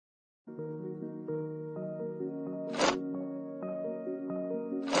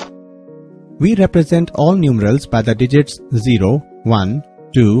We represent all numerals by the digits 0, 1,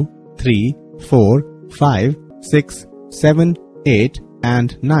 2, 3, 4, 5, 6, 7, 8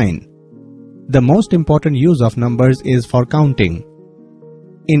 and 9. The most important use of numbers is for counting.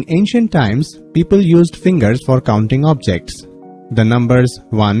 In ancient times, people used fingers for counting objects. The numbers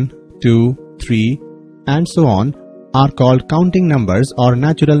 1, 2, 3 and so on are called counting numbers or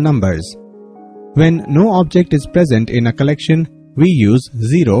natural numbers. When no object is present in a collection, we use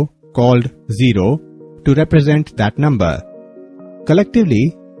 0 called 0 to represent that number.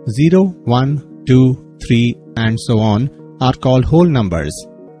 Collectively, 0, 1, 2, 3 and so on are called whole numbers.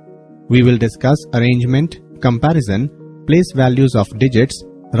 We will discuss arrangement, comparison, place values of digits,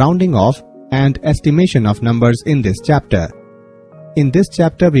 rounding off and estimation of numbers in this chapter. In this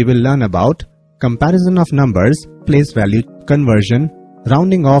chapter we will learn about comparison of numbers, place value conversion,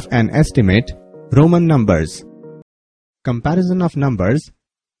 rounding off and estimate, Roman numbers. Comparison of numbers.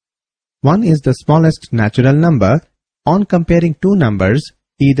 1 is the smallest natural number. On comparing two numbers,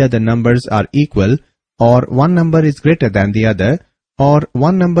 either the numbers are equal or one number is greater than the other or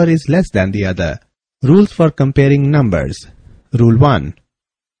one number is less than the other. Rules for comparing numbers. Rule 1.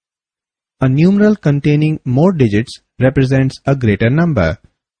 A numeral containing more digits represents a greater number.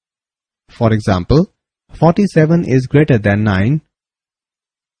 For example, 47 is greater than 9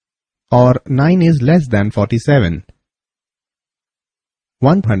 or 9 is less than 47.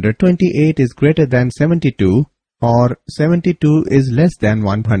 128 is greater than 72 or 72 is less than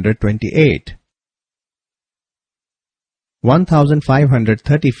 128.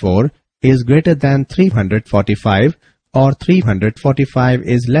 1534 is greater than 345 or 345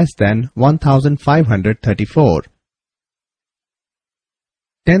 is less than 1534.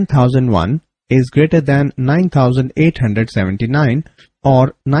 10,001 is greater than 9,879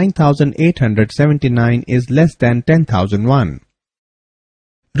 or 9,879 is less than 10,001.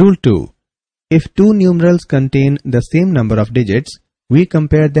 Rule 2. If two numerals contain the same number of digits, we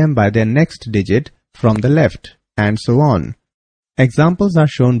compare them by their next digit from the left, and so on. Examples are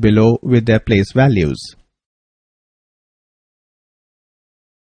shown below with their place values.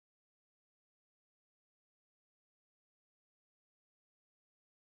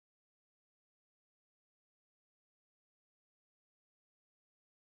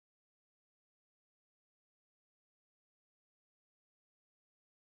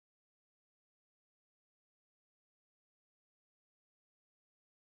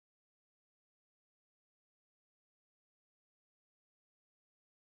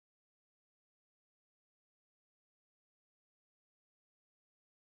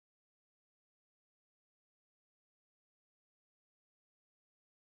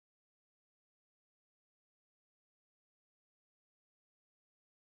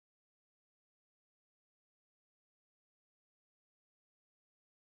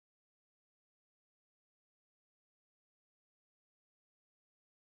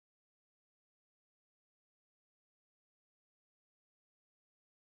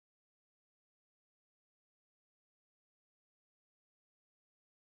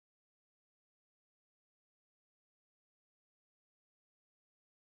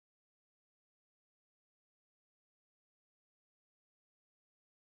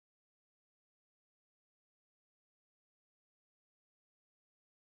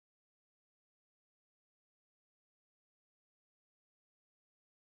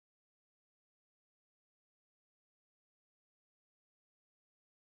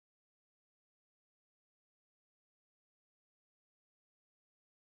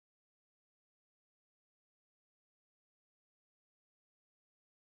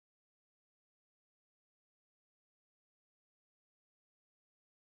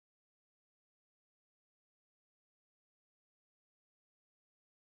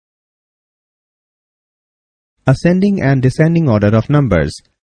 Ascending and descending order of numbers.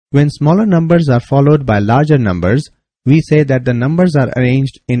 When smaller numbers are followed by larger numbers, we say that the numbers are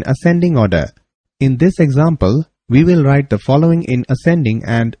arranged in ascending order. In this example, we will write the following in ascending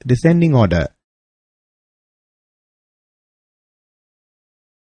and descending order.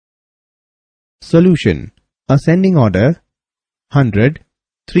 Solution. Ascending order 100,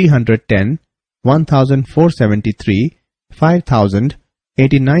 310, 1473, 5000,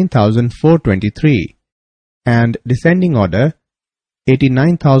 89,423. And descending order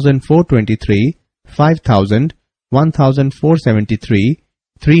 89,423, 5,000, 1,473,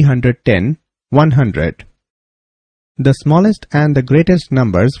 310, 100. The smallest and the greatest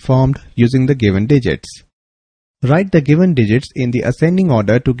numbers formed using the given digits. Write the given digits in the ascending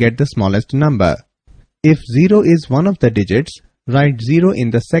order to get the smallest number. If 0 is one of the digits, write 0 in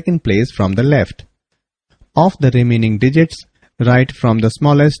the second place from the left. Of the remaining digits, write from the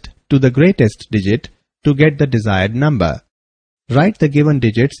smallest to the greatest digit to get the desired number. Write the given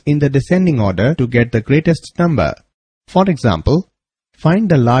digits in the descending order to get the greatest number. For example, find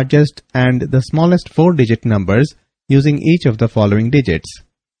the largest and the smallest 4-digit numbers using each of the following digits: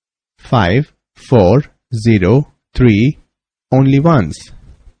 5, 4, 0, 3, only ones.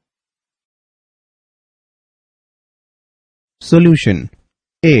 Solution: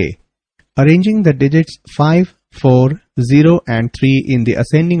 A. Arranging the digits 5, 4, 0 and 3 in the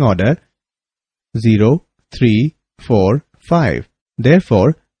ascending order: 0, 3, 4, 5.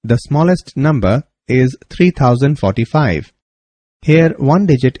 Therefore, the smallest number is 3045. Here one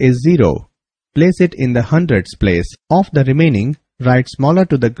digit is 0. Place it in the hundreds place. Of the remaining, write smaller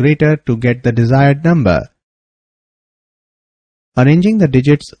to the greater to get the desired number. Arranging the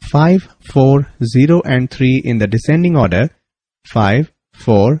digits 5, 4, 0 and 3 in the descending order: 5,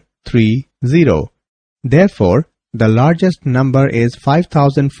 4, 3, 0. Therefore, the largest number is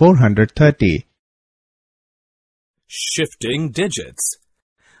 5430. Shifting digits.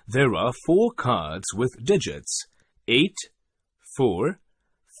 There are 4 cards with digits 8, 4,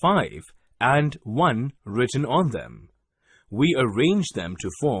 5 and 1 written on them. We arrange them to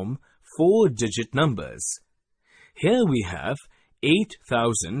form 4-digit numbers. Here we have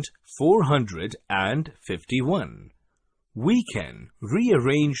 8451. We can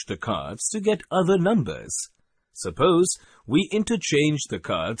rearrange the cards to get other numbers. Suppose we interchange the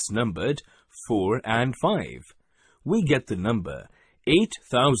cards numbered 4 and 5. We get the number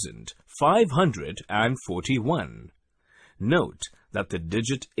 8541. Note that the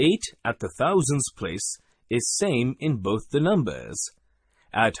digit 8 at the thousands place is same in both the numbers.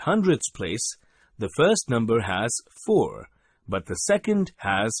 At hundreds place, the first number has 4, but the second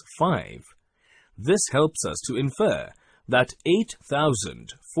has 5. This helps us to infer that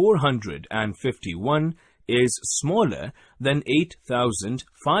 8451 is smaller than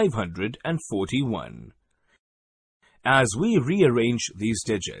 8541. As we rearrange these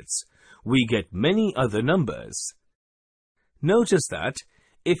digits, we get many other numbers. Notice that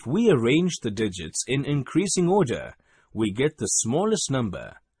if we arrange the digits in increasing order, we get the smallest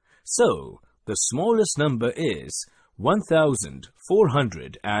number. So, the smallest number is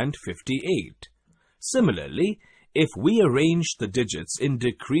 1458. Similarly, if we arrange the digits in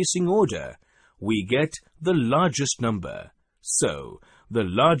decreasing order, we get the largest number. So, the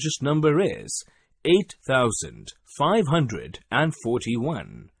largest number is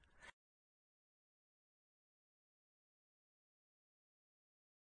 8541.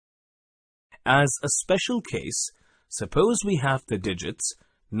 As a special case, suppose we have the digits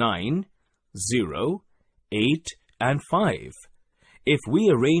 9, 0, 8 and 5. If we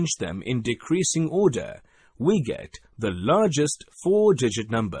arrange them in decreasing order, we get the largest 4-digit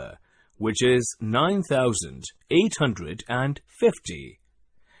number, which is 9850.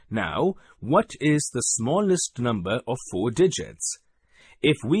 Now, what is the smallest number of 4 digits?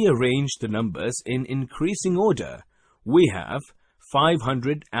 If we arrange the numbers in increasing order, we have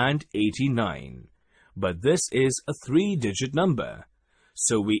 589. But this is a 3-digit number.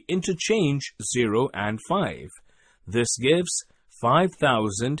 So we interchange 0 and 5. This gives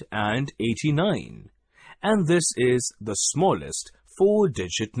 5089. And this is the smallest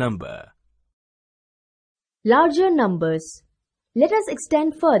 4-digit number. Larger numbers. Let us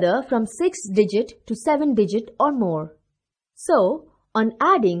extend further from 6-digit to 7-digit or more. So, on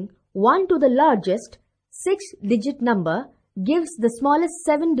adding 1 to the largest 6-digit number gives the smallest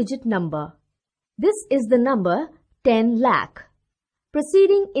 7-digit number. This is the number 10 lakh.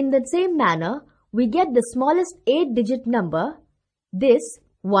 Proceeding in the same manner, we get the smallest 8-digit number, this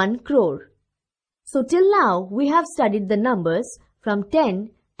 1 crore. So till now, we have studied the numbers from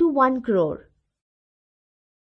 10 to 1 crore.